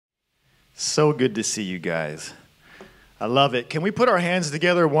So good to see you guys. I love it. Can we put our hands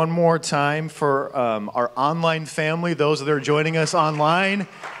together one more time for our online family, those that are joining us online?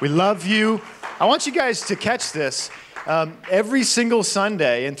 We love you. I want you guys to catch this. Every single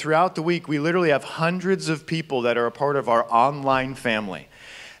Sunday and throughout the week, we literally have hundreds of people that are a part of our online family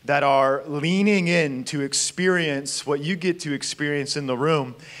that are leaning in to experience what you get to experience in the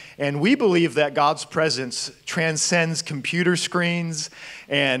room. And we believe that God's presence transcends computer screens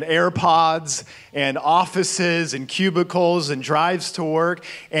and AirPods and offices and cubicles and drives to work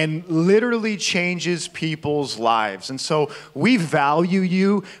and literally changes people's lives. And so we value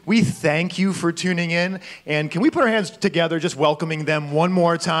you. We thank you for tuning in. And can we put our hands together just welcoming them one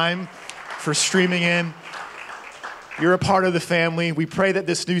more time for streaming in? You're a part of the family. We pray that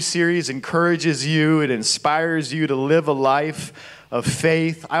this new series encourages you, it inspires you to live a life of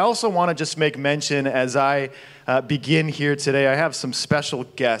faith. I also want to just make mention as I begin here today, I have some special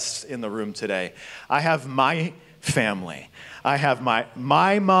guests in the room today. I have my family. I have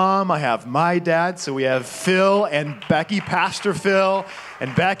my mom, I have my dad, so we have Phil and Becky, Pastor Phil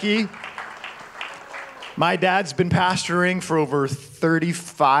and Becky. My dad's been pastoring for over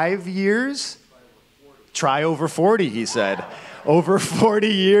 35 years. Try over 40, he said. Over 40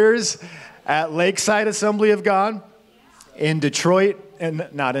 years at Lakeside Assembly of God in Detroit, and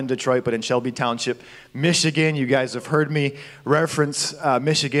not in Detroit, but in Shelby Township, Michigan. You guys have heard me reference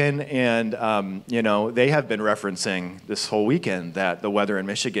Michigan, and they have been referencing this whole weekend that the weather in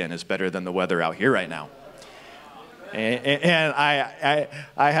Michigan is better than the weather out here right now. And I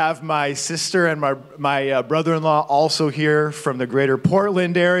have my sister and my brother-in-law also here from the greater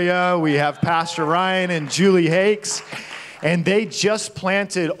Portland area. We have Pastor Ryan and Julie Hakes, and they just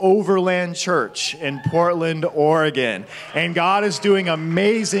planted Overland Church in Portland, Oregon. And God is doing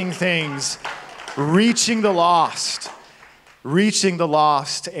amazing things, reaching the lost.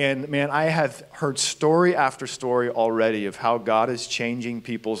 And man, I have heard story after story already of how God is changing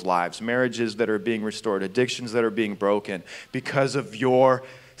people's lives, marriages that are being restored, addictions that are being broken because of your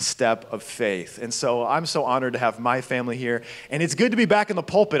step of faith. And so I'm so honored to have my family here. And it's good to be back in the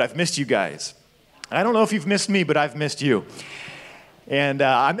pulpit. I've missed you guys. I don't know if you've missed me, but I've missed you. And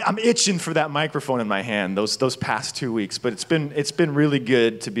I'm itching for that microphone in my hand those past 2 weeks. But it's been really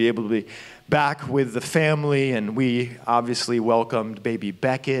good to be able to be back with the family, and we obviously welcomed baby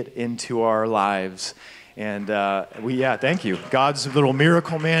Beckett into our lives. And thank you. God's little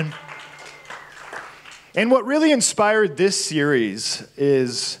miracle man. And what really inspired this series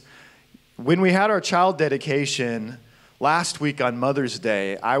is when we had our child dedication last week on Mother's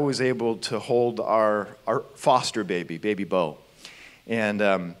Day, I was able to hold our foster baby Bo.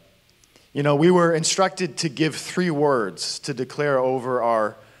 And, we were instructed to give 3 words to declare over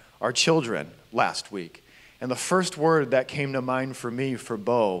our children last week. And the first word that came to mind for me for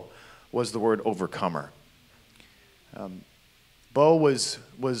Bo was the word overcomer. Bo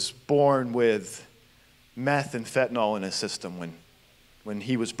was born with meth and fentanyl in his system when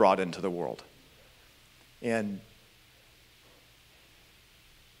he was brought into the world. And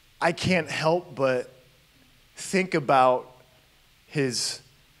I can't help but think about his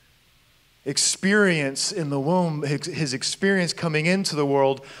experience in the womb, his experience coming into the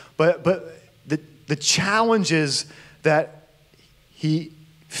world, but the challenges that he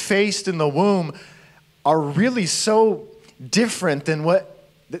faced in the womb are really so different than what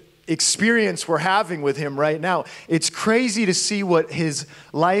the experience we're having with him right now. It's crazy to see what his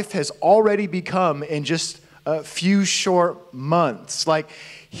life has already become in just a few short months. Like,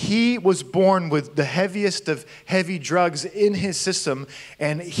 he was born with the heaviest of heavy drugs in his system,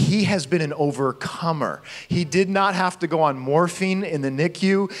 and he has been an overcomer. He did not have to go on morphine in the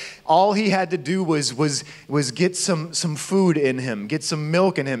NICU. All he had to do was get some food in him, get some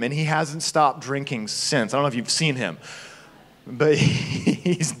milk in him, and he hasn't stopped drinking since. I don't know if you've seen him, but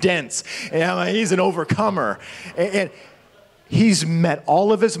he's dense. And he's an overcomer. And he's met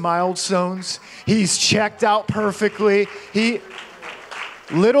all of his milestones. He's checked out perfectly.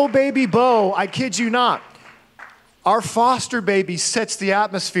 Little baby Bo, I kid you not, our foster baby sets the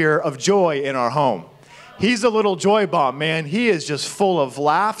atmosphere of joy in our home. He's a little joy bomb, man. He is just full of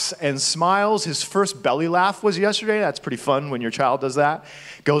laughs and smiles. His first belly laugh was yesterday. That's pretty fun when your child does that.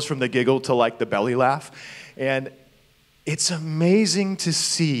 Goes from the giggle to like the belly laugh. And it's amazing to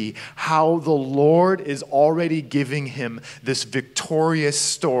see how the Lord is already giving him this victorious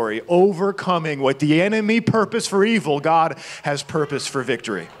story, overcoming what the enemy purposed for evil, God has purposed for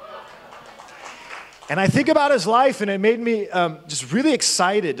victory. And I think about his life, and it made me just really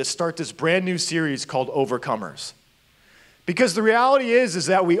excited to start this brand new series called Overcomers. Because the reality is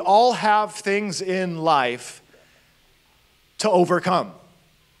that we all have things in life to overcome.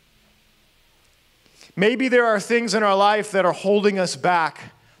 Maybe there are things in our life that are holding us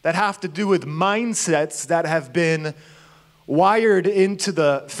back that have to do with mindsets that have been wired into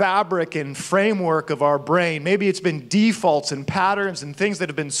the fabric and framework of our brain. Maybe it's been defaults and patterns and things that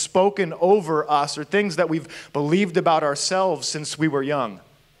have been spoken over us or things that we've believed about ourselves since we were young.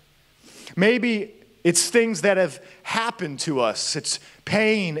 Maybe it's things that have happened to us. It's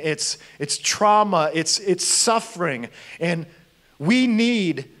pain, it's trauma, it's suffering. And we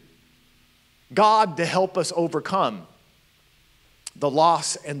need God to help us overcome the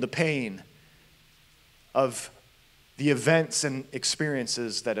loss and the pain of the events and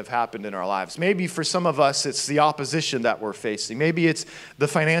experiences that have happened in our lives. Maybe for some of us, it's the opposition that we're facing. Maybe it's the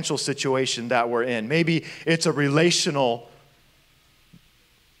financial situation that we're in. Maybe it's a relational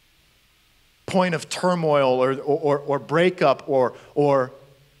point of turmoil or breakup or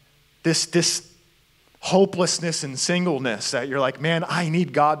this hopelessness and singleness that you're like, man, I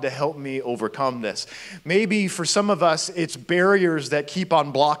need God to help me overcome this. Maybe for some of us, it's barriers that keep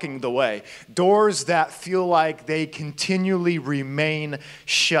on blocking the way. Doors that feel like they continually remain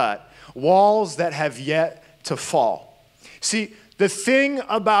shut. Walls that have yet to fall. See, the thing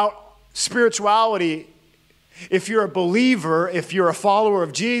about spirituality, if you're a believer, if you're a follower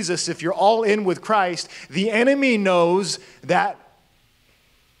of Jesus, if you're all in with Christ, the enemy knows that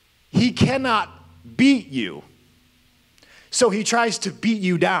he cannot beat you. So he tries to beat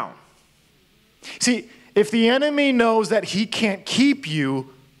you down. See, if the enemy knows that he can't keep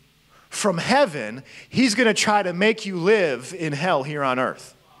you from heaven, he's going to try to make you live in hell here on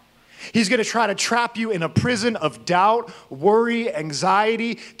earth. He's going to try to trap you in a prison of doubt, worry,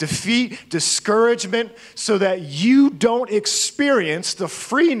 anxiety, defeat, discouragement, so that you don't experience the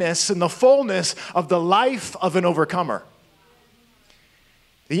freeness and the fullness of the life of an overcomer.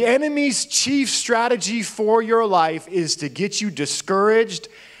 The enemy's chief strategy for your life is to get you discouraged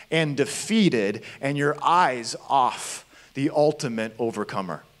and defeated and your eyes off the ultimate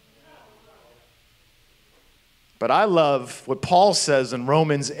overcomer. But I love what Paul says in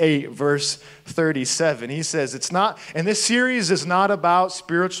Romans 8, verse 37. He says, it's not, and this series is not about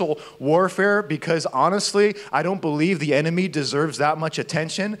spiritual warfare because honestly, I don't believe the enemy deserves that much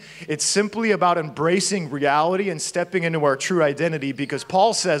attention. It's simply about embracing reality and stepping into our true identity because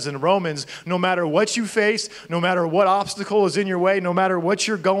Paul says in Romans, no matter what you face, no matter what obstacle is in your way, no matter what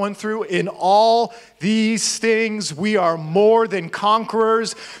you're going through, in all these things, we are more than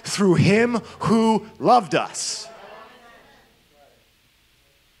conquerors through him who loved us.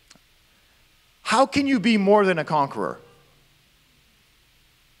 How can you be more than a conqueror?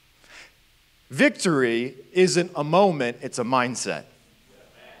 Victory isn't a moment, it's a mindset.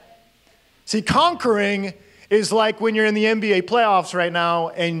 See, conquering is like when you're in the NBA playoffs right now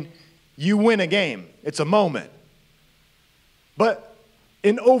and you win a game. It's a moment. But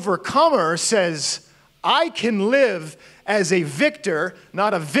an overcomer says, I can live as a victor,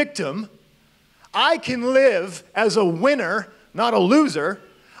 not a victim. I can live as a winner, not a loser.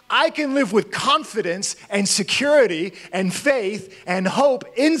 I can live with confidence and security and faith and hope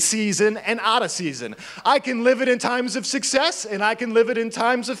in season and out of season. I can live it in times of success and I can live it in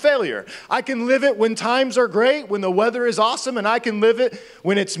times of failure. I can live it when times are great, when the weather is awesome, and I can live it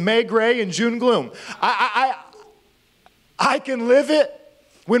when it's May gray and June gloom. I can live it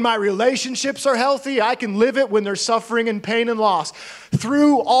when my relationships are healthy. I can live it when there's suffering and pain and loss.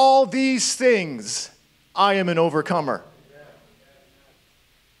 Through all these things, I am an overcomer.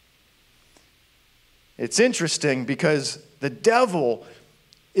 It's interesting because the devil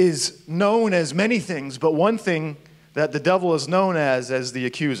is known as many things, but one thing that the devil is known as the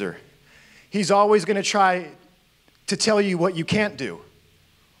accuser. He's always going to try to tell you what you can't do,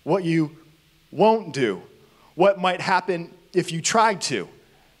 what you won't do, what might happen if you tried to.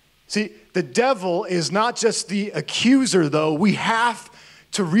 See, the devil is not just the accuser, though. We have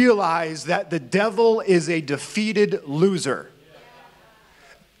to realize that the devil is a defeated loser.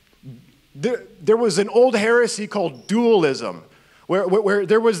 There was an old heresy called dualism, where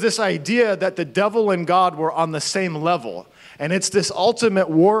there was this idea that the devil and God were on the same level. And it's this ultimate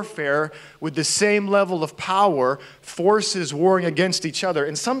warfare with the same level of power, forces warring against each other.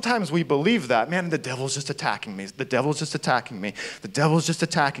 And sometimes we believe that. Man, the devil's just attacking me. The devil's just attacking me. The devil's just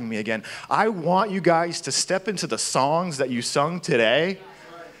attacking me again. I want you guys to step into the songs that you sung today,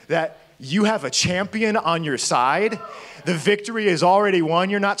 that you have a champion on your side. The victory is already won.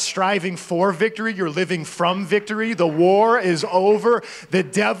 You're not striving for victory. You're living from victory. The war is over. The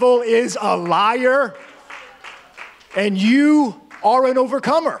devil is a liar. And you are an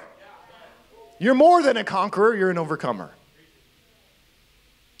overcomer. You're more than a conqueror. You're an overcomer.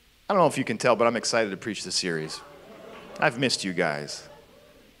 I don't know if you can tell, but I'm excited to preach this series. I've missed you guys.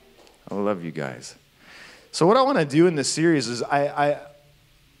 I love you guys. So what I want to do in this series is I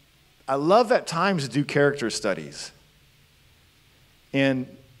love at times to do character studies. And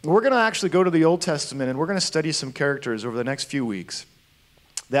we're going to actually go to the Old Testament and we're going to study some characters over the next few weeks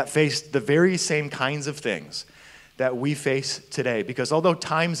that faced the very same kinds of things that we face today. Because although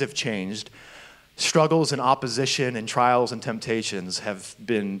times have changed, struggles and opposition and trials and temptations have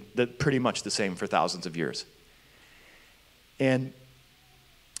been pretty much the same for thousands of years. And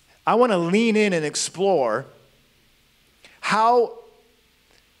I want to lean in and explore how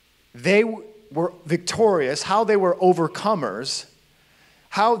they were victorious, how they were overcomers,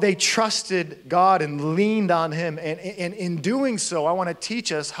 how they trusted God and leaned on Him. And in doing so, I want to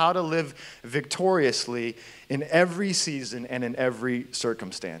teach us how to live victoriously in every season and in every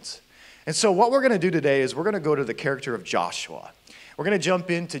circumstance. And so what we're going to do today is we're going to go to the character of Joshua. We're going to jump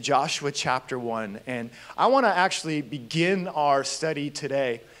into Joshua chapter 1. And I want to actually begin our study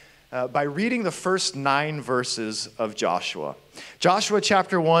today by reading the first 9 verses of Joshua. Joshua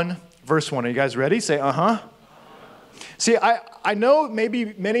chapter 1, verse 1. Are you guys ready? Say, uh-huh. See, I know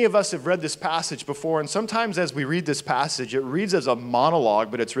maybe many of us have read this passage before, and sometimes as we read this passage, it reads as a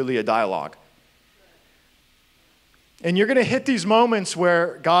monologue, but it's really a dialogue. And you're going to hit these moments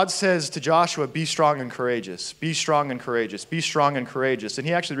where God says to Joshua, be strong and courageous, be strong and courageous, be strong and courageous. And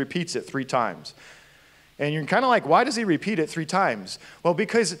he actually repeats it 3 times. And you're kind of like, why does he repeat it 3 times? Well,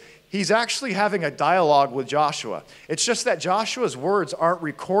 because he's actually having a dialogue with Joshua. It's just that Joshua's words aren't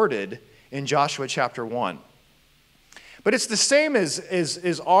recorded in Joshua chapter 1. But it's the same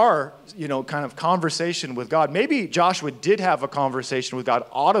as our, kind of conversation with God. Maybe Joshua did have a conversation with God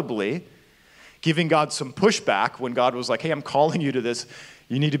audibly, giving God some pushback when God was like, hey, I'm calling you to this.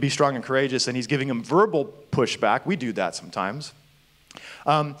 You need to be strong and courageous. And he's giving him verbal pushback. We do that sometimes.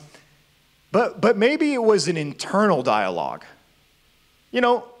 But maybe it was an internal dialogue.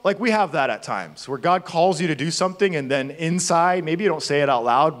 Like we have that at times where God calls you to do something and then inside, maybe you don't say it out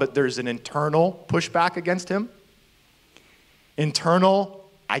loud, but there's an internal pushback against him. Internal,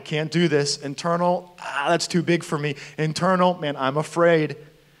 I can't do this. Internal, that's too big for me. Internal, man, I'm afraid.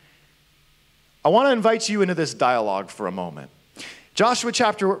 I want to invite you into this dialogue for a moment. Joshua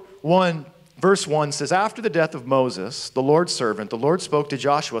chapter 1, verse 1 says, after the death of Moses, the Lord's servant, the Lord spoke to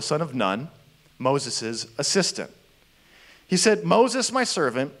Joshua, son of Nun, Moses' assistant. He said, Moses, my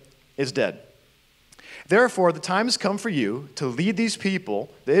servant, is dead. Therefore, the time has come for you to lead these people,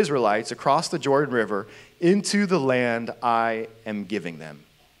 the Israelites, across the Jordan River into the land I am giving them.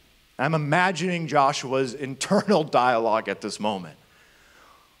 I'm imagining Joshua's internal dialogue at this moment.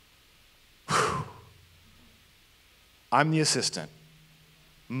 Whew. I'm the assistant.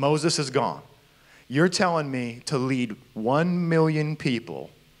 Moses is gone. You're telling me to lead 1 million people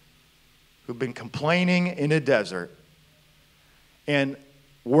who've been complaining in a desert, and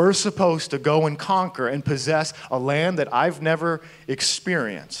we're supposed to go and conquer and possess a land that I've never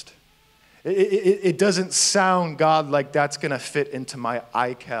experienced. It doesn't sound, God, like that's going to fit into my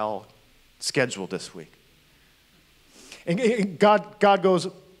iCal schedule this week. And God goes,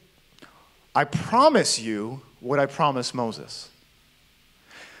 I promise you what I promised Moses.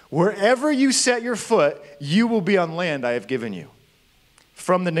 Wherever you set your foot, you will be on land I have given you.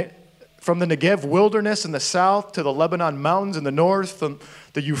 From the Negev wilderness in the south to the Lebanon mountains in the north, from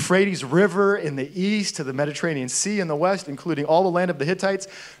the Euphrates River in the east to the Mediterranean Sea in the west, including all the land of the Hittites,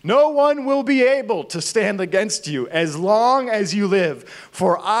 no one will be able to stand against you as long as you live.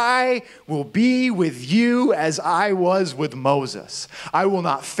 For I will be with you as I was with Moses. I will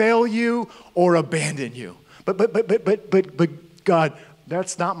not fail you or abandon you. But God,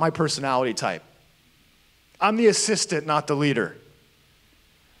 that's not my personality type. I'm the assistant, not the leader.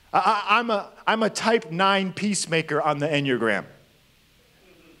 I'm a type 9 peacemaker on the Enneagram.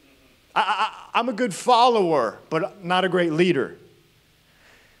 I'm a good follower, but not a great leader.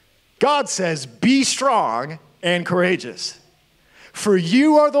 God says, be strong and courageous. For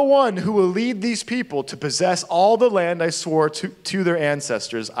you are the one who will lead these people to possess all the land I swore to their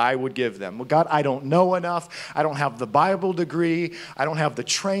ancestors I would give them. Well, God, I don't know enough. I don't have the Bible degree. I don't have the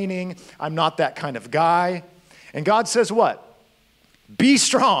training. I'm not that kind of guy. And God says what? Be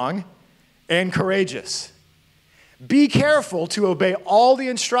strong and courageous. Be careful to obey all the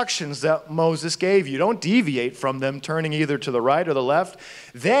instructions that Moses gave you. Don't deviate from them, turning either to the right or the left.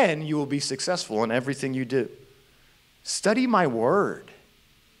 Then you will be successful in everything you do. Study my word.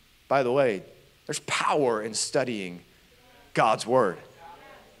 By the way, there's power in studying God's word.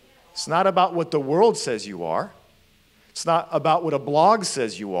 It's not about what the world says you are. It's not about what a blog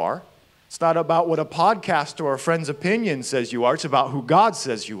says you are. It's not about what a podcast or a friend's opinion says you are. It's about who God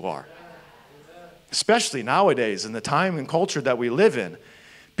says you are. Especially nowadays in the time and culture that we live in.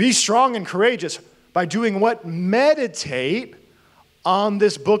 Be strong and courageous. By doing what? Meditate on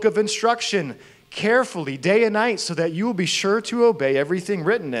this book of instruction carefully, day and night, so that you will be sure to obey everything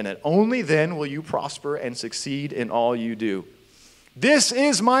written in it. Only then will you prosper and succeed in all you do. This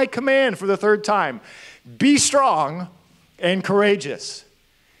is my command for the third time. Be strong and courageous.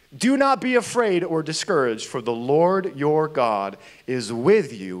 Do not be afraid or discouraged, for the Lord your God is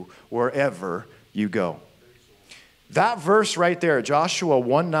with you wherever you go. That verse right there, Joshua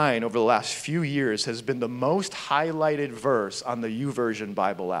 1:9, over the last few years, has been the most highlighted verse on the YouVersion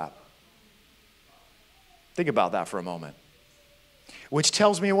Bible app. Think about that for a moment. Which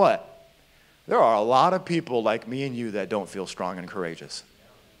tells me what? There are a lot of people like me and you that don't feel strong and courageous.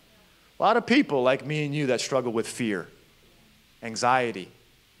 A lot of people like me and you that struggle with fear, anxiety,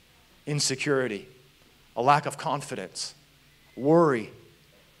 insecurity, a lack of confidence, worry.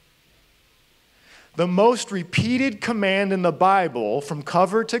 The most repeated command in the Bible from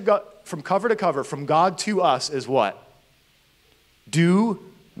cover to cover, from God to us, is what? Do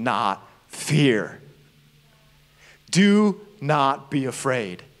not fear. Do not be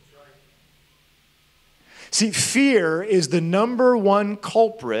afraid. See, fear is the number one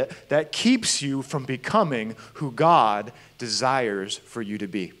culprit that keeps you from becoming who God desires for you to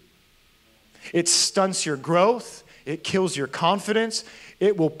be. It stunts your growth. It kills your confidence.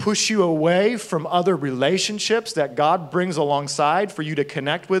 It will push you away from other relationships that God brings alongside for you to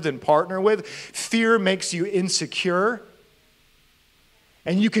connect with and partner with. Fear makes you insecure.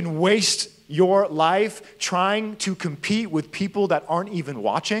 And you can waste your life trying to compete with people that aren't even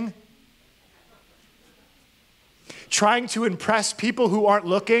watching. Trying to impress people who aren't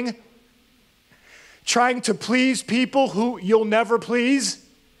looking. Trying to please people who you'll never please.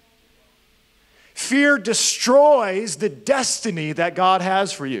 Fear destroys the destiny that God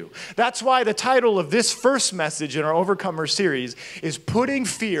has for you. That's why the title of this first message in our Overcomer series is Putting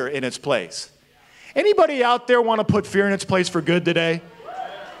Fear in Its Place. Anybody out there want to put fear in its place for good today?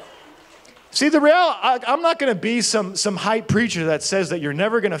 See, the reality, I'm not going to be some hype preacher that says that you're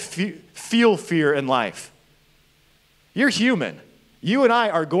never going to feel fear in life. You're human. You and I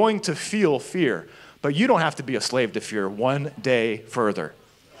are going to feel fear, but you don't have to be a slave to fear one day further.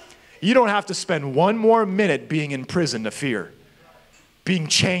 You don't have to spend one more minute being in prison to fear, being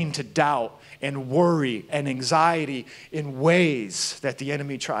chained to doubt and worry and anxiety in ways that the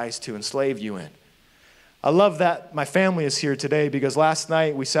enemy tries to enslave you in. I love that my family is here today because last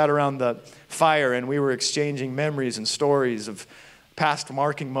night we sat around the fire and we were exchanging memories and stories of past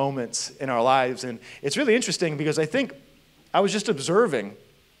marking moments in our lives. And it's really interesting because I think I was just observing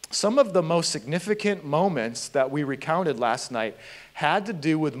some of the most significant moments that we recounted last night had to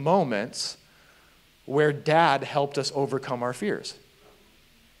do with moments where Dad helped us overcome our fears.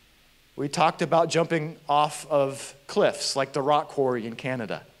 We talked about jumping off of cliffs like the rock quarry in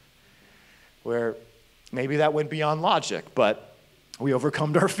Canada, where maybe that went beyond logic, but we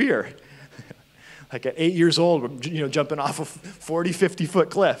overcome our fear. Like at 8 years old, jumping off a 40, 50-foot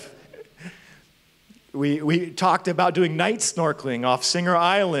cliff. We talked about doing night snorkeling off Singer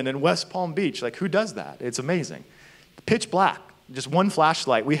Island in West Palm Beach. Like, who does that? It's amazing. Pitch black, just one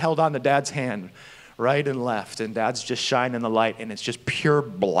flashlight. We held on to Dad's hand right and left, and Dad's just shining the light, and it's just pure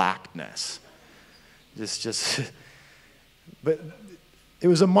blackness. But it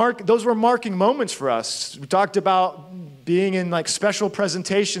was those were marking moments for us. We talked about being in like special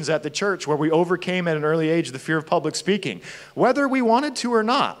presentations at the church where we overcame at an early age the fear of public speaking. Whether we wanted to or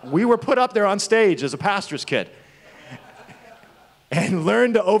not, we were put up there on stage as a pastor's kid and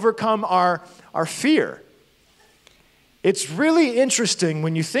learned to overcome our fear. It's really interesting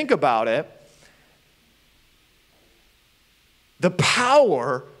when you think about it, the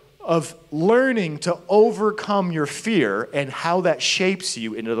power of learning to overcome your fear and how that shapes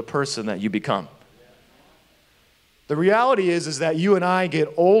you into the person that you become. The reality is that you and I get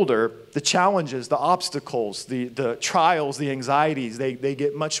older, the challenges, the obstacles, the trials, the anxieties, they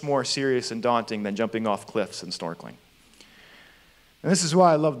get much more serious and daunting than jumping off cliffs and snorkeling. And this is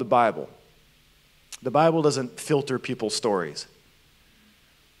why I love the Bible. The Bible doesn't filter people's stories.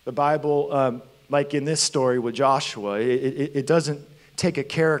 The Bible, like in this story with Joshua, it doesn't take a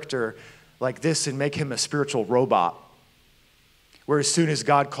character like this and make him a spiritual robot, where as soon as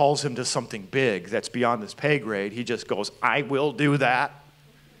God calls him to something big that's beyond his pay grade, he just goes, I will do that.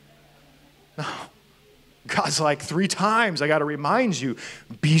 No. God's like, 3 times, I got to remind you,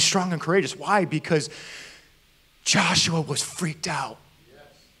 be strong and courageous. Why? Because Joshua was freaked out.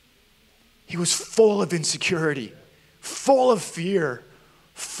 He was full of insecurity, full of fear,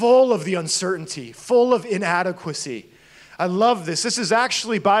 full of the uncertainty, full of inadequacy. I love this. This is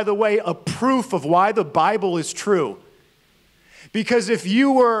actually, by the way, a proof of why the Bible is true. Because if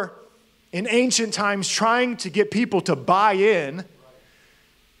you were in ancient times trying to get people to buy in,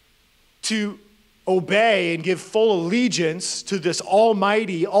 to obey and give full allegiance to this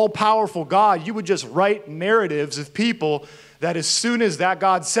almighty, all-powerful God, you would just write narratives of people that as soon as that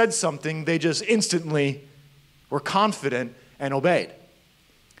God said something, they just instantly were confident and obeyed.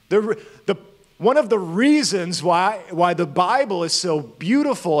 One of the reasons why the Bible is so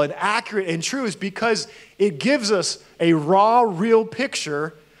beautiful and accurate and true is because it gives us a raw, real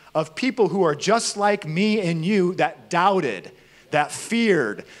picture of people who are just like me and you that doubted, that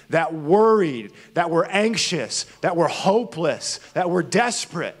feared, that worried, that were anxious, that were hopeless, that were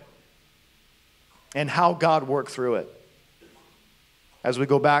desperate, and how God worked through it. As we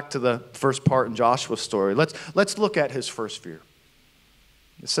go back to the first part in Joshua's story, let's look at his first fear.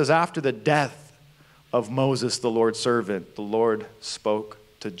 It says, after the death of Moses, the Lord's servant, the Lord spoke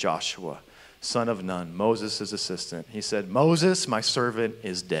to Joshua, son of Nun, Moses' assistant. He said, Moses, my servant,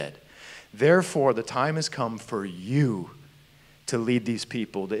 is dead. Therefore, the time has come for you to lead these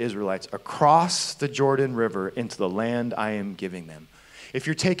people, the Israelites, across the Jordan River into the land I am giving them. If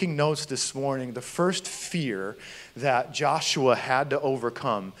you're taking notes this morning, the first fear that Joshua had to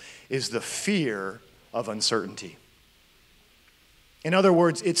overcome is the fear of uncertainty. In other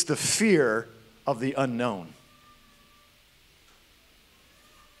words, it's the fear of the unknown.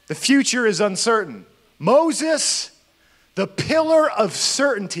 The future is uncertain. Moses, the pillar of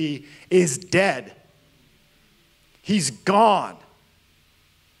certainty, is dead. He's gone.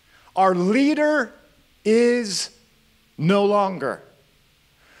 Our leader is no longer.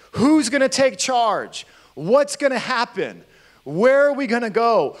 Who's going to take charge? What's going to happen? Where are we going to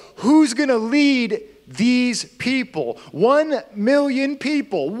go? Who's going to lead these people? 1 million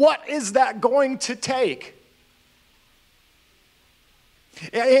people. What is that going to take?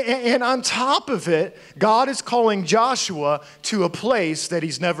 And on top of it, God is calling Joshua to a place that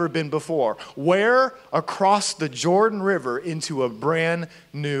he's never been before. Where? Across the Jordan River into a brand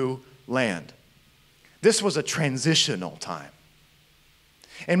new land. This was a transitional time.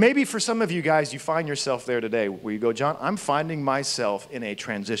 And maybe for some of you guys, you find yourself there today where you go, John, I'm finding myself in a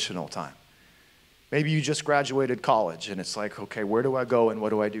transitional time. Maybe you just graduated college and it's like, okay, where do I go and what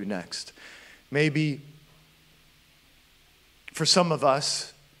do I do next? Maybe for some of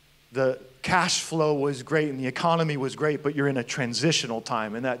us, the cash flow was great and the economy was great, but you're in a transitional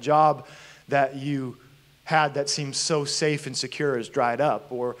time and that job that you had that seems so safe and secure has dried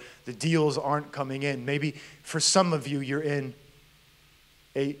up, or the deals aren't coming in. Maybe for some of you, you're in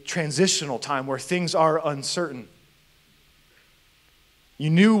a transitional time where things are uncertain. You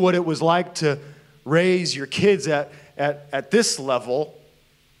knew what it was like to raise your kids at this level,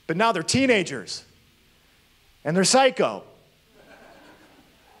 but now they're teenagers and they're psycho.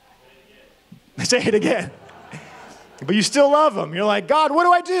 Say it again. But you still love them. You're like, God, what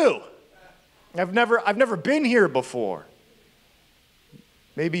do I do? I've never been here before.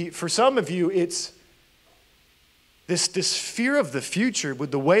 Maybe for some of you, it's this fear of the future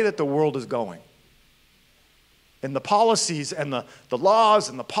with the way that the world is going. And the policies and the laws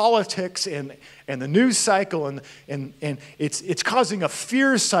and the politics and the news cycle and it's causing a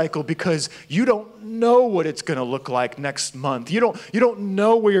fear cycle because you don't know what it's going to look like next month. You don't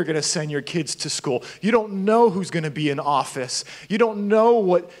know where you're going to send your kids to school. You don't know who's going to be in office. You don't know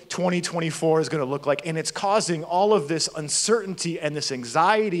what 2024 is going to look like. And it's causing all of this uncertainty and this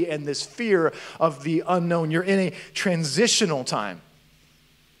anxiety and this fear of the unknown. You're in a transitional time.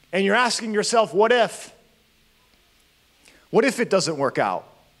 And you're asking yourself, what if? What if it doesn't work out?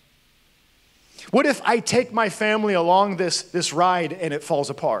 What if I take my family along this ride and it falls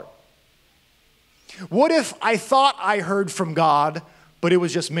apart? What if I thought I heard from God, but it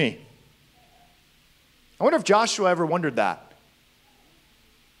was just me? I wonder if Joshua ever wondered that.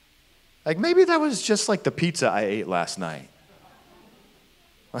 Like maybe that was just like the pizza I ate last night.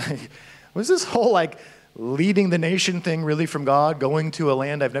 Like, was this whole leading the nation thing really from God, going to a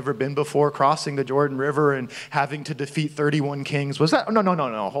land I've never been before, crossing the Jordan River and having to defeat 31 kings? Was that,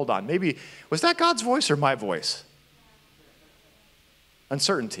 no, hold on. Maybe, was that God's voice or my voice?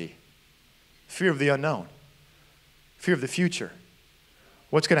 Uncertainty, fear of the unknown, fear of the future.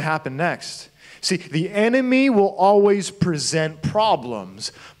 What's going to happen next? See, the enemy will always present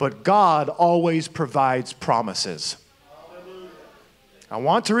problems, but God always provides promises. I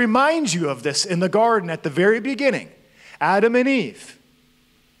want to remind you of this in the garden at the very beginning. Adam and Eve.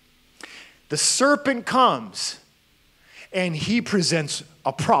 The serpent comes and he presents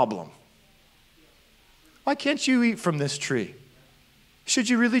a problem. Why can't you eat from this tree? Should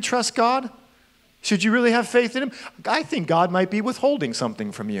you really trust God? Should you really have faith in him? I think God might be withholding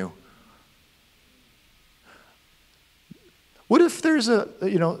something from you. What if there's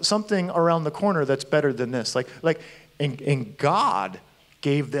something around the corner that's better than this? And God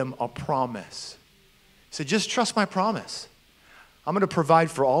gave them a promise. He said, just trust my promise. I'm going to provide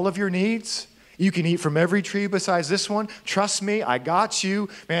for all of your needs. You can eat from every tree besides this one. Trust me, I got you.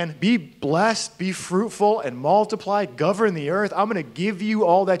 Man, be blessed, be fruitful, and multiply, govern the earth. I'm going to give you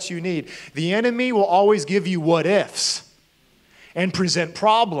all that you need. The enemy will always give you what ifs and present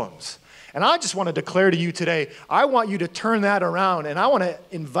problems. And I just want to declare to you today, I want you to turn that around, and I want to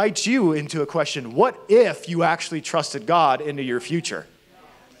invite you into a question. What if you actually trusted God into your future?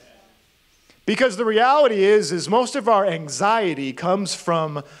 Because the reality is most of our anxiety comes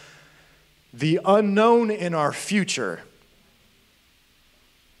from the unknown in our future.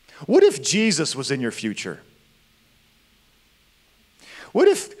 What if Jesus was in your future? What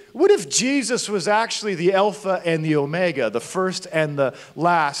if Jesus was actually the Alpha and the Omega, the first and the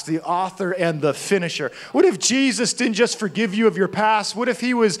last, the author and the finisher? What if Jesus didn't just forgive you of your past? What if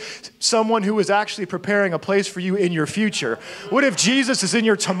he was someone who was actually preparing a place for you in your future? What if Jesus is in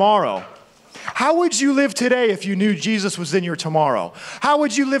your tomorrow? How would you live today if you knew Jesus was in your tomorrow? How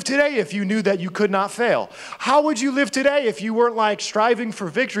would you live today if you knew that you could not fail? How would you live today if you weren't striving for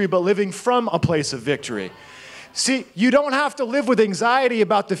victory, but living from a place of victory? See, you don't have to live with anxiety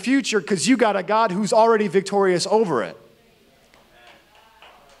about the future because you got a God who's already victorious over it.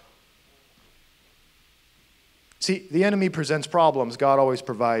 See, the enemy presents problems. God always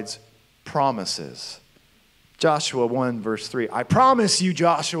provides promises. Joshua 1, verse 3. I promise you,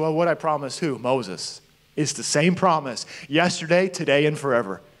 Joshua, what I promised who? Moses. It's the same promise yesterday, today, and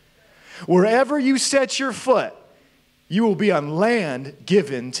forever. Wherever you set your foot, you will be on land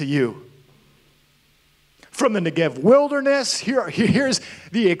given to you. From the Negev wilderness, here's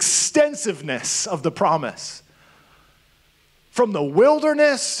the extensiveness of the promise. From the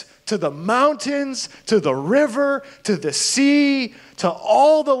wilderness to the mountains, to the river, to the sea, to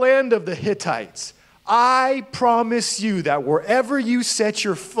all the land of the Hittites. I promise you that wherever you set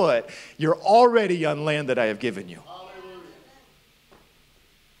your foot, you're already on land that I have given you.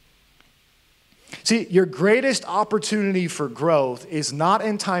 See, your greatest opportunity for growth is not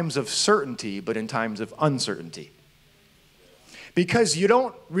in times of certainty, but in times of uncertainty. Because you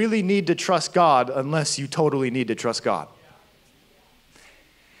don't really need to trust God unless you totally need to trust God.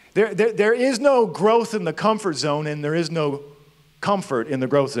 There is no growth in the comfort zone, and there is no comfort in the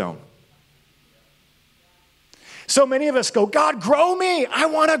growth zone. So many of us go, God, grow me. I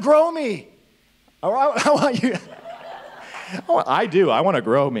want to grow me. I want you. I do. I want to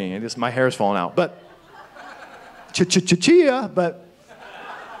grow me. And my hair's falling out. But, but,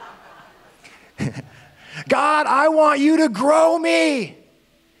 God, I want you to grow me.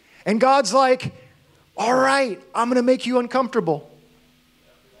 And God's like, all right, I'm going to make you uncomfortable.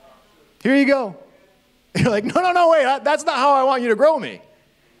 Here you go. You're like, no, wait, that's not how I want you to grow me.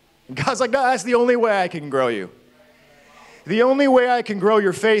 And God's like, no, that's the only way I can grow you. The only way I can grow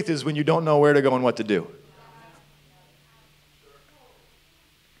your faith is when you don't know where to go and what to do.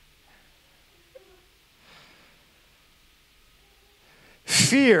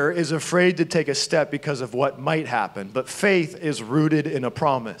 Fear is afraid to take a step because of what might happen, but faith is rooted in a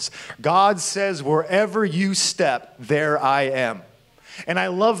promise. God says, wherever you step, there I am. And I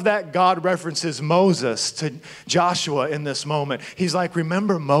love that God references Moses to Joshua in this moment. He's like,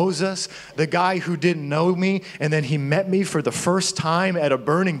 remember Moses, the guy who didn't know me, and then he met me for the first time at a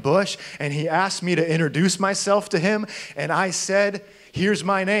burning bush, and he asked me to introduce myself to him, and I said, here's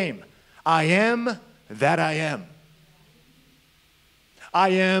my name. I am that I am. I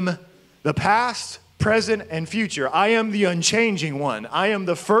am the past, present, and future. I am the unchanging one. I am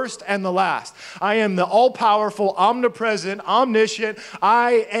the first and the last. I am the all-powerful, omnipresent, omniscient.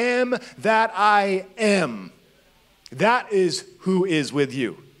 I am that I am. That is who is with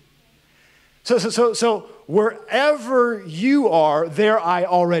you. So wherever you are, there I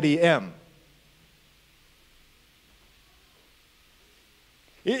already am.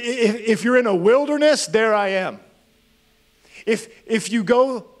 If you're in a wilderness, there I am. If you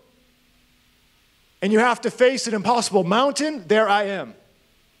go and you have to face an impossible mountain, there I am.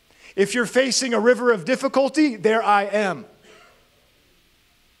 If you're facing a river of difficulty, there I am.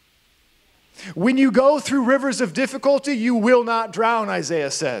 When you go through rivers of difficulty, you will not drown, Isaiah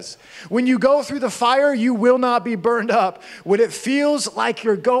says. When you go through the fire, you will not be burned up. When it feels like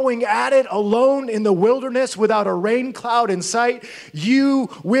you're going at it alone in the wilderness without a rain cloud in sight, you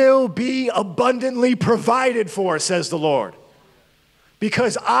will be abundantly provided for, says the Lord.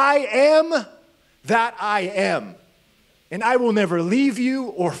 Because I am that I am, and I will never leave you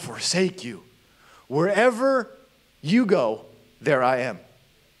or forsake you. Wherever you go, there I am.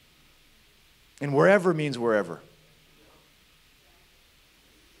 And wherever means wherever.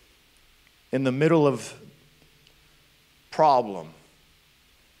 in the middle of problem,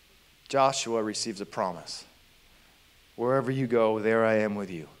 Joshua receives a promise. Wherever you go, there I am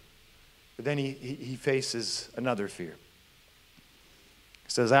with you. But then he faces another fear.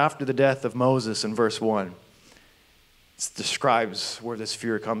 It says, after the death of Moses in verse 1, it describes where this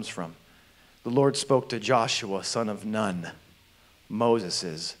fear comes from. The Lord spoke to Joshua, son of Nun,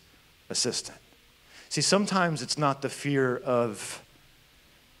 Moses' assistant. See, sometimes it's not the fear of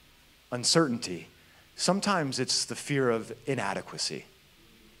uncertainty. Sometimes it's the fear of inadequacy,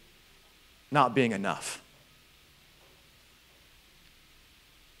 not being enough.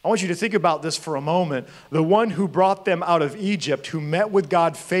 I want you to think about this for a moment. The one who brought them out of Egypt, who met with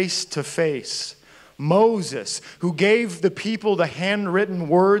God face to face, Moses, who gave the people the handwritten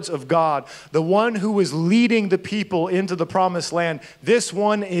words of God, the one who was leading the people into the promised land, this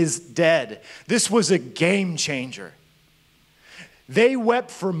one is dead. This was a game changer. They wept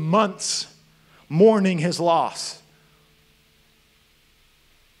for months mourning his loss.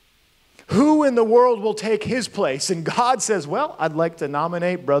 Who in the world will take his place? And God says, well, I'd like to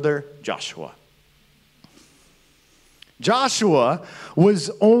nominate brother Joshua. Joshua was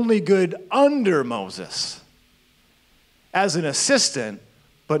only good under Moses as an assistant,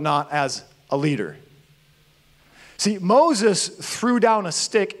 but not as a leader. See, Moses threw down a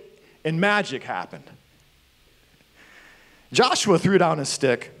stick and magic happened. Joshua threw down a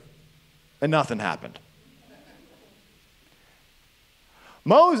stick and nothing happened.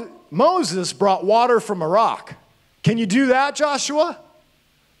 Moses brought water from a rock. Can you do that, Joshua?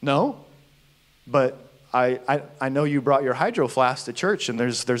 No, but I know you brought your hydro flask to church and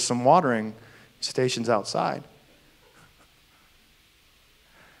there's some watering stations outside.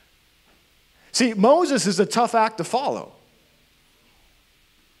 See, Moses is a tough act to follow.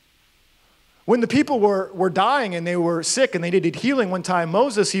 When the people were dying and they were sick and they needed healing one time,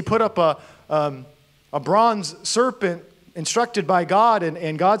 Moses, he put up a bronze serpent instructed by God,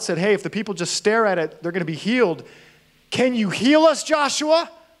 and God said, hey, if the people just stare at it, they're going to be healed. Can you heal us, Joshua?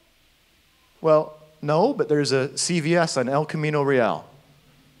 Well, no, but there's a CVS on El Camino Real.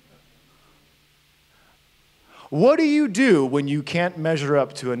 What do you do when you can't measure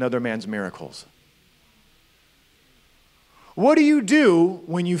up to another man's miracles? What do you do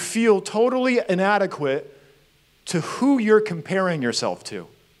when you feel totally inadequate to who you're comparing yourself to?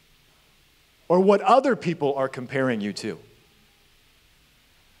 Or what other people are comparing you to?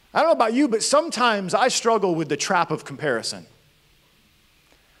 I don't know about you, but sometimes I struggle with the trap of comparison.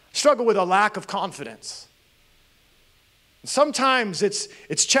 I struggle with a lack of confidence. Sometimes it's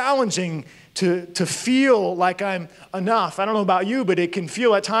challenging to feel like I'm enough. I don't know about you, but it can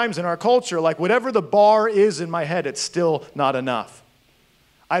feel at times in our culture like whatever the bar is in my head, it's still not enough.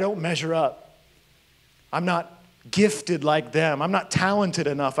 I don't measure up. I'm not gifted like them. I'm not talented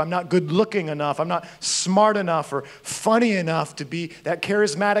enough. I'm not good looking enough. I'm not smart enough or funny enough to be that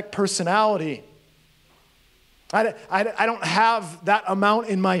charismatic personality. I don't have that amount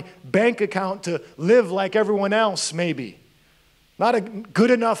in my bank account to live like everyone else, maybe. Not a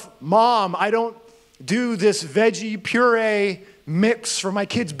good enough mom. I don't do this veggie puree mix for my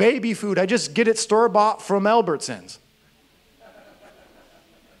kids' baby food. I just get it store-bought from Albertsons.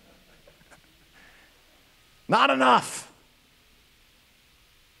 Not enough.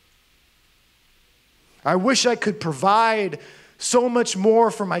 I wish I could provide so much more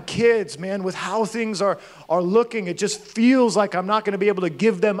for my kids, man. With how things are looking, it just feels like I'm not going to be able to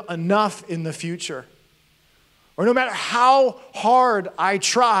give them enough in the future. Or no matter how hard I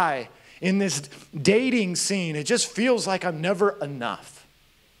try in this dating scene, it just feels like I'm never enough.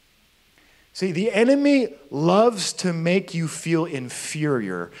 See, the enemy loves to make you feel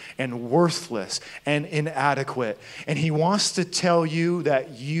inferior and worthless and inadequate. And he wants to tell you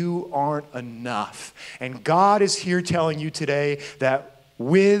that you aren't enough. And God is here telling you today that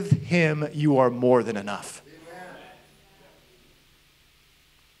with him, you are more than enough.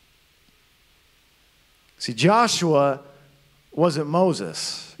 See, Joshua wasn't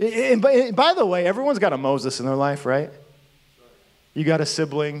Moses. And by the way, everyone's got a Moses in their life, right? You got a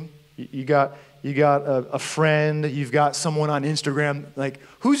sibling. You got a friend. You've got someone on Instagram. Like,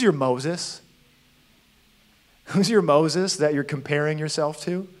 who's your Moses? Who's your Moses that you're comparing yourself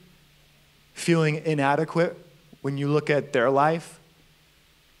to? Feeling inadequate when you look at their life?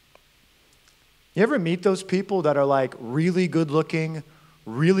 You ever meet those people that are like really good looking,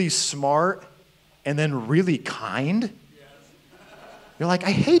 really smart, and then really kind? You're like,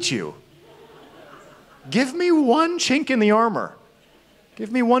 I hate you. Give me one chink in the armor.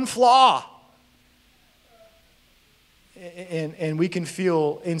 Give me one flaw. And we can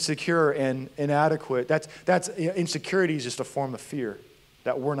feel insecure and inadequate. Insecurity is just a form of fear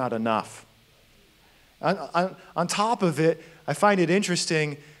that we're not enough. On top of it, I find it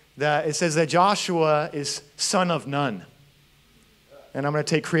interesting that it says that Joshua is son of none. And I'm going to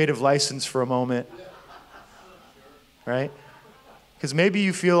take creative license for a moment. Right? Because maybe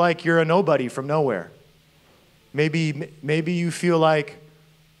you feel like you're a nobody from nowhere. Maybe you feel like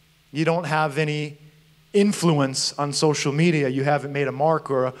you don't have any influence on social media. You haven't made a mark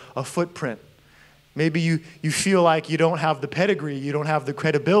or a footprint. Maybe you feel like you don't have the pedigree, you don't have the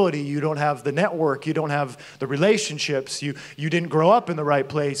credibility, you don't have the network, you don't have the relationships, you didn't grow up in the right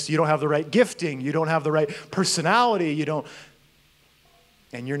place, you don't have the right gifting, you don't have the right personality,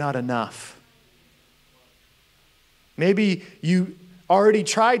 and you're not enough. Maybe you already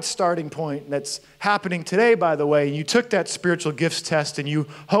tried Starting Point, that's happening today, by the way. You took that spiritual gifts test and you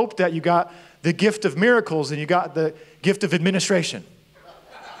hoped that you got the gift of miracles and you got the gift of administration.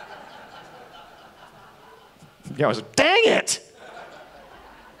 I was like, dang it!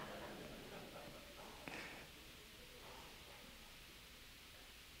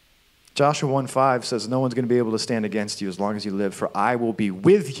 Joshua 1:5 says, no one's going to be able to stand against you as long as you live, for I will be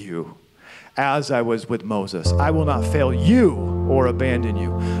with you as I was with Moses. I will not fail you or abandon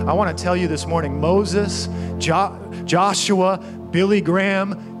you. I want to tell you this morning, Moses, Joshua, Billy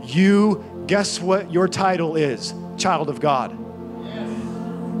Graham, you, guess what your title is? Child of God.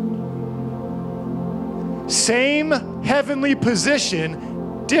 Same heavenly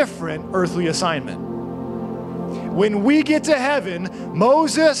position, different earthly assignment. When we get to heaven,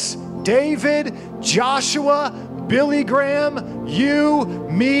 Moses, David, Joshua, Billy Graham, you,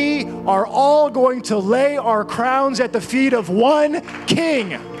 me, are all going to lay our crowns at the feet of one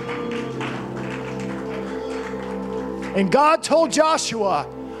king. And God told Joshua,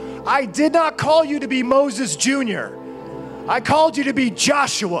 I did not call you to be Moses Jr. I called you to be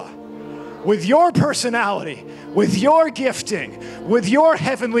Joshua. With your personality, with your gifting, with your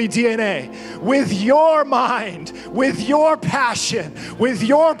heavenly DNA, with your mind, with your passion, with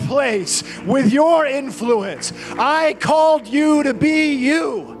your place, with your influence. I called you to be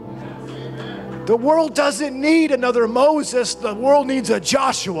you. The world doesn't need another Moses. The world needs a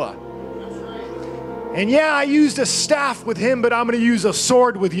Joshua. And yeah, I used a staff with him, but I'm going to use a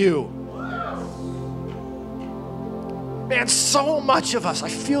sword with you. Man, so much of us, I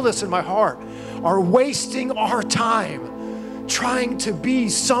feel this in my heart, are wasting our time trying to be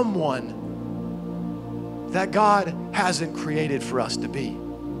someone that God hasn't created for us to be.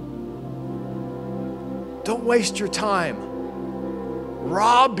 Don't waste your time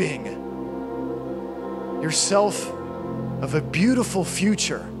robbing yourself of a beautiful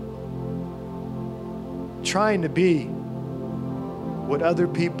future, trying to be what other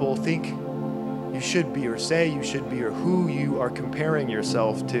people think you should be or say you should be or who you are comparing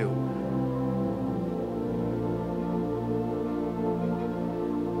yourself to.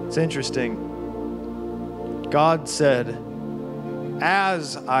 It's interesting. God said,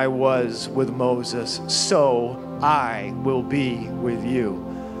 as I was with Moses, so I will be with you.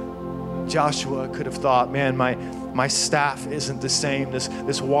 Joshua could have thought, man, my staff isn't the same.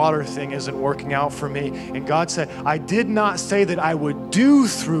 This water thing isn't working out for me. And God said, I did not say that I would do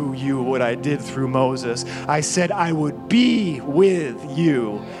through you what I did through Moses. I said I would be with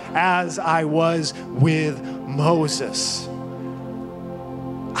you as I was with Moses.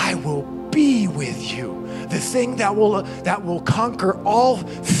 I will be with you. The thing that will conquer all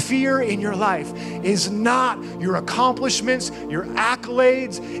fear in your life is not your accomplishments, your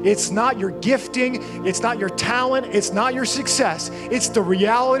accolades. It's not your gifting. It's not your talent. It's not your success. It's the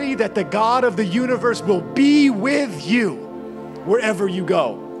reality that the God of the universe will be with you wherever you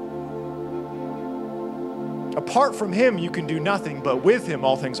go. Apart from him, you can do nothing, but with him,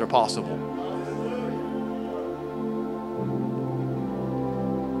 all things are possible.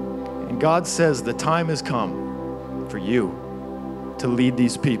 God says the time has come for you to lead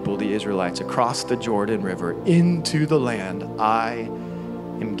these people, the Israelites, across the Jordan River into the land I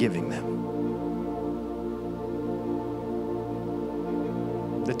am giving them.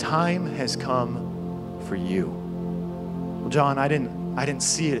 The time has come for you. Well, John, I didn't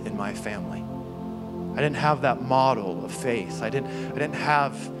see it in my family. I didn't have that model of faith. I didn't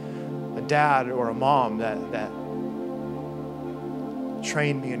have a dad or a mom that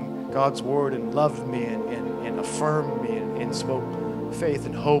trained me in God's word and loved me and affirmed me and spoke faith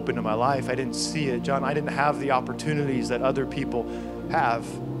and hope into my life. I didn't see it. John, I didn't have the opportunities that other people have.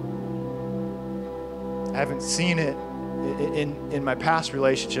 I haven't seen it in my past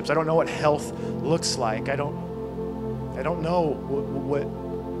relationships. I don't know what health looks like. I don't know what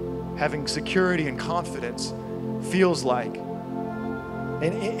having security and confidence feels like.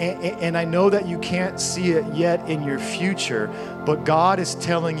 And I know that you can't see it yet in your future, but God is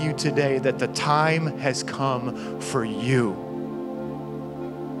telling you today that the time has come for you.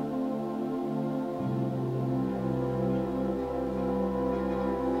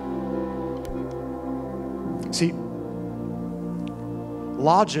 See,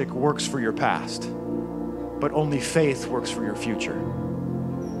 logic works for your past, but only faith works for your future.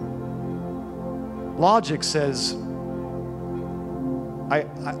 Logic says,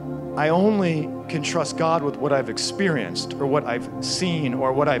 I only can trust God with what I've experienced or what I've seen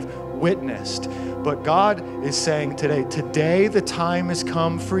or what I've witnessed. But God is saying today the time has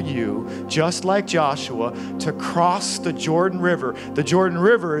come for you, just like Joshua, to cross the Jordan River. The Jordan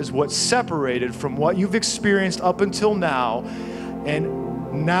River is what's separated from what you've experienced up until now.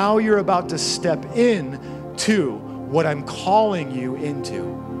 And now you're about to step in to what I'm calling you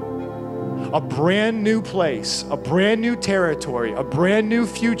into. A brand new place, a brand new territory, a brand new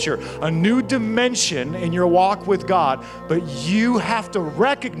future, a new dimension in your walk with God. But you have to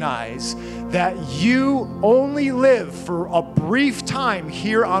recognize that you only live for a brief time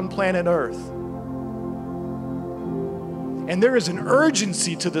here on planet Earth. And there is an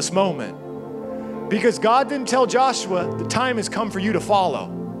urgency to this moment, because God didn't tell Joshua, the time has come for you to follow.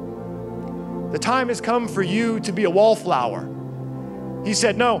 The time has come for you to be a wallflower. He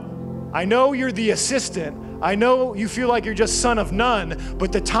said, no, I know you're the assistant. I know you feel like you're just son of none,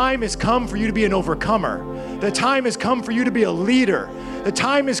 but the time has come for you to be an overcomer. The time has come for you to be a leader. The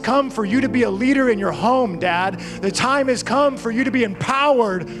time has come for you to be a leader in your home, Dad. The time has come for you to be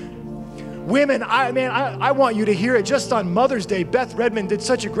empowered. Women, I want you to hear it. Just on Mother's Day, Beth Redmond did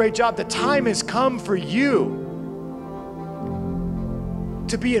such a great job. The time has come for you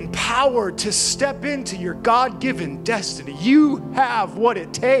to be empowered to step into your God-given destiny. You have what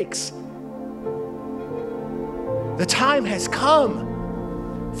it takes. The time has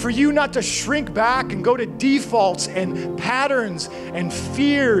come for you not to shrink back and go to defaults and patterns and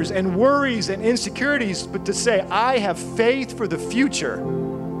fears and worries and insecurities, but to say, I have faith for the future.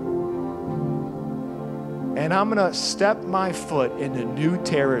 And I'm gonna step my foot into new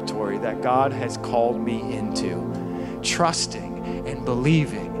territory that God has called me into, trusting and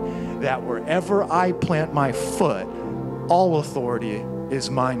believing that wherever I plant my foot, all authority is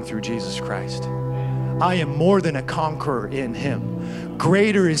mine through Jesus Christ. I am more than a conqueror in Him.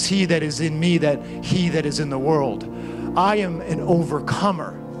 Greater is He that is in me than he that is in the world. I am an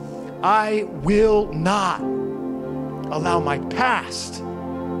overcomer. I will not allow my past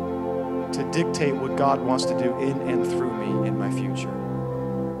to dictate what God wants to do in and through me in my future.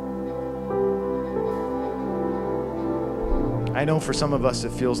 I know for some of us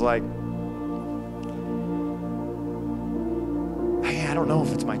it feels like, I don't know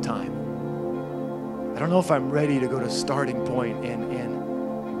if it's my time. I don't know if I'm ready to go to starting point and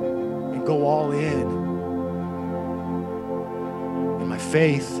go all in my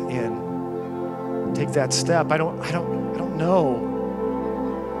faith and take that step. I don't know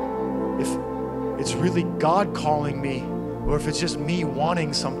if it's really God calling me or if it's just me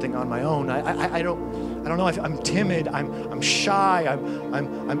wanting something on my own. I don't know. I'm timid. I'm shy.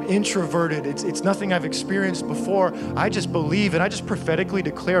 I'm introverted. It's nothing I've experienced before. I just believe, and I just prophetically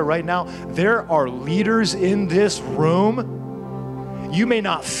declare right now, there are leaders in this room. You may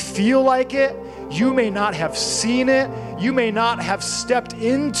not feel like it. You may not have seen it. You may not have stepped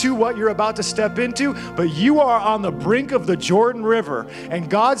into what you're about to step into, but you are on the brink of the Jordan River. And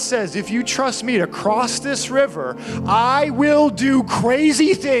God says, if you trust me to cross this river, I will do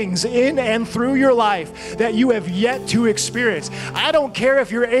crazy things in and through your life that you have yet to experience. I don't care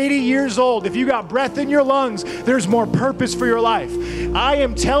if you're 80 years old, if you got breath in your lungs, there's more purpose for your life. I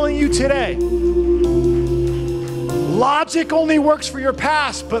am telling you today, logic only works for your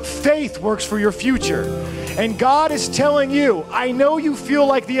past, but faith works for your future. And God is telling you, I know you feel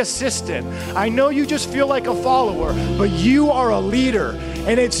like the assistant. I know you just feel like a follower, but you are a leader,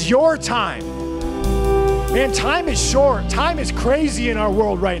 and it's your time. Man, time is short. Time is crazy in our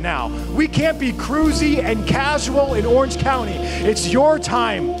world right now. We can't be cruisy and casual in Orange County. It's your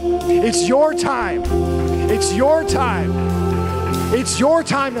time. It's your time. It's your time. It's your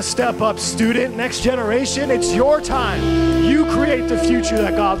time to step up, student, next generation. It's your time. You create the future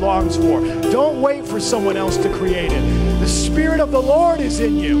that God longs for. Don't wait for someone else to create it. The Spirit of the Lord is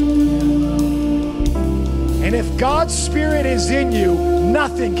in you. And if God's Spirit is in you,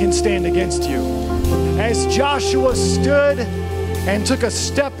 nothing can stand against you. As Joshua stood and took a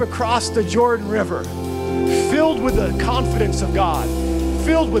step across the Jordan River, filled with the confidence of God,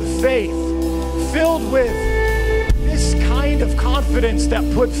 filled with faith, filled with this kind of confidence confidence that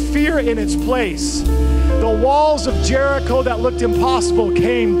put fear in its place. The walls of Jericho that looked impossible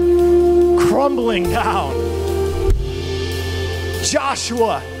came crumbling down.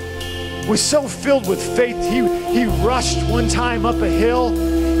 Joshua was so filled with faith, he rushed one time up a hill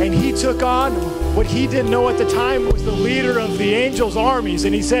and he took on what he didn't know at the time was the leader of the angels' armies.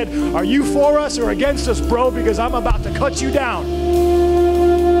 And he said, "Are you for us or against us, bro? Because I'm about to cut you down."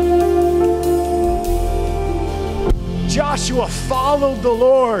 Joshua followed the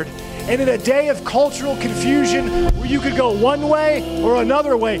Lord. And in a day of cultural confusion where you could go one way or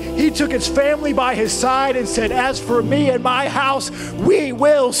another way, he took his family by his side and said, "As for me and my house, we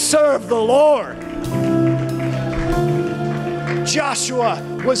will serve the Lord." Joshua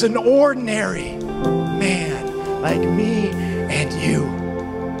was an ordinary man like me and you.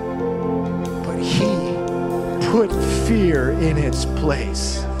 But he put fear in its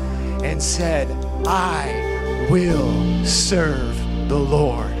place and said, "I will serve the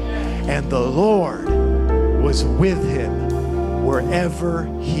Lord." And the Lord was with him wherever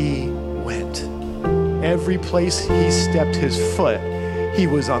he went. Every place he stepped his foot, he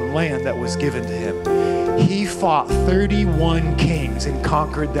was on land that was given to him. He fought 31 kings and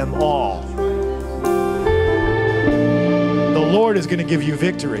conquered them all. The Lord is going to give you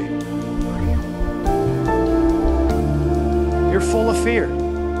victory. You're full of fear,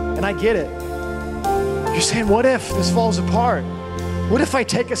 and I get it. You're saying, what if this falls apart? What if I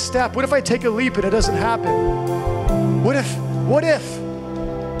take a step? What if I take a leap and it doesn't happen? What if?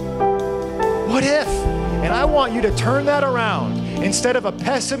 And I want you to turn that around. Instead of a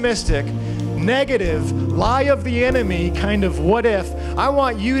pessimistic, negative, lie of the enemy kind of what if, I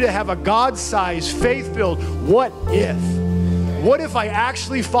want you to have a God-sized, faith-filled what if. What if I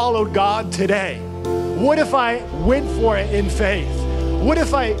actually followed God today? What if I went for it in faith? What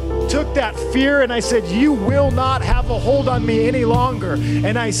if I took that fear and I said, "You will not have a hold on me any longer."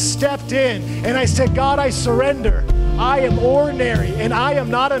 And I stepped in and I said, "God, I surrender. I am ordinary and I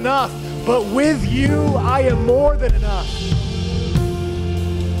am not enough, but with you, I am more than enough."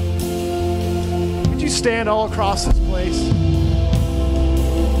 Would you stand all across this place?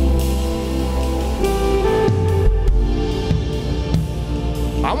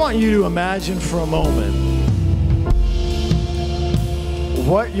 I want you to imagine for a moment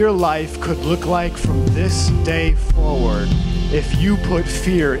what your life could look like from this day forward if you put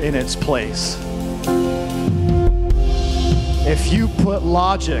fear in its place. If you put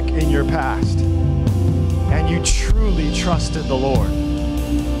logic in your past and you truly trusted the Lord,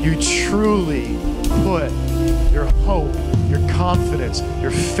 you truly put your hope, your confidence,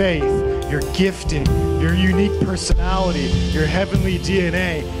 your faith, your gifting, your unique personality, your heavenly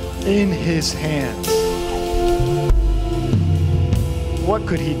DNA in His hands. What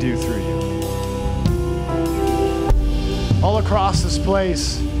could He do through you? All across this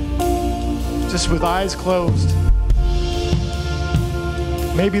place, just with eyes closed.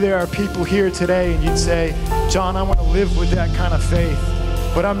 Maybe there are people here today and you'd say, "John, I want to live with that kind of faith,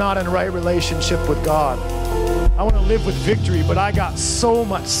 but I'm not in right relationship with God. I want to live with victory, but I got so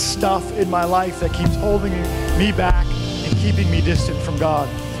much stuff in my life that keeps holding me back and keeping me distant from God."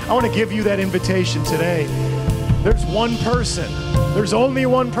 I want to give you that invitation today. There's one person, there's only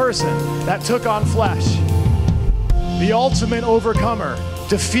one person that took on flesh. The ultimate overcomer,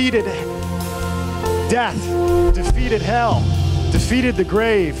 defeated death, defeated hell, defeated the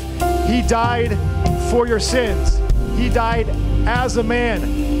grave. He died for your sins. He died as a man.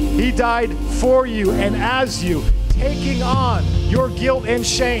 He died for you and as you, taking on your guilt and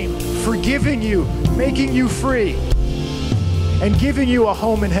shame, forgiving you, making you free, and giving you a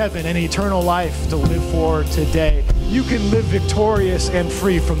home in heaven and eternal life to live for today. You can live victorious and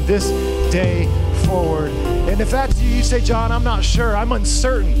free from this day forward. And if that's you, you say, "John, I'm not sure. I'm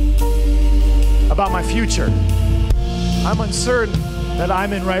uncertain about my future. I'm uncertain that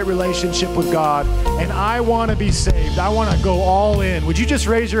I'm in right relationship with God, and I want to be saved. I want to go all in." Would you just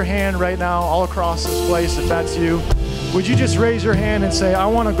raise your hand right now all across this place if that's you? Would you just raise your hand and say, "I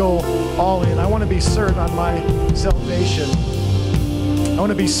want to go all in. I want to be certain on my salvation. I want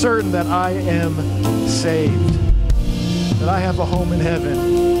to be certain that I am saved, that I have a home in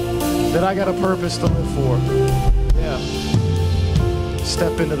heaven, that I got a purpose to live for." Yeah.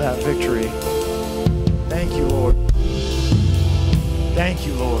 Step into that victory. Thank you, Lord. Thank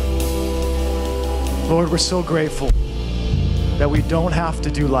you, Lord. Lord, we're so grateful that we don't have to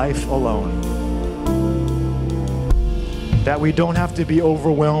do life alone, that we don't have to be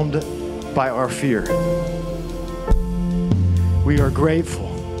overwhelmed by our fear. We are grateful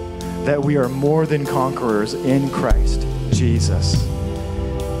that we are more than conquerors in Christ Jesus.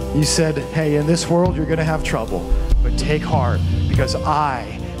 You said, "Hey, in this world you're going to have trouble, but take heart because I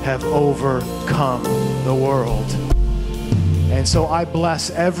have overcome the world. And so I bless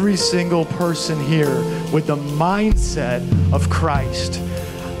every single person here with the mindset of Christ.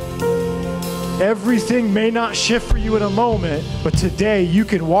 Everything may not shift for you in a moment, but today you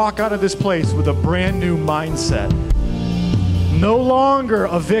can walk out of this place with a brand new mindset. No longer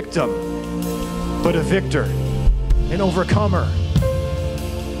a victim, but a victor, an overcomer.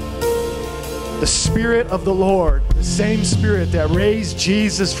 The Spirit of the Lord, the same Spirit that raised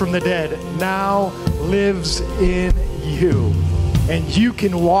Jesus from the dead, now lives in you. And you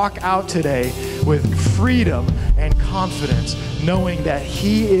can walk out today with freedom and confidence, knowing that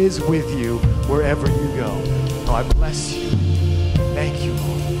He is with you wherever you go. Oh, I bless you. Thank you,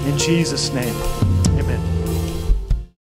 Lord. In Jesus' name.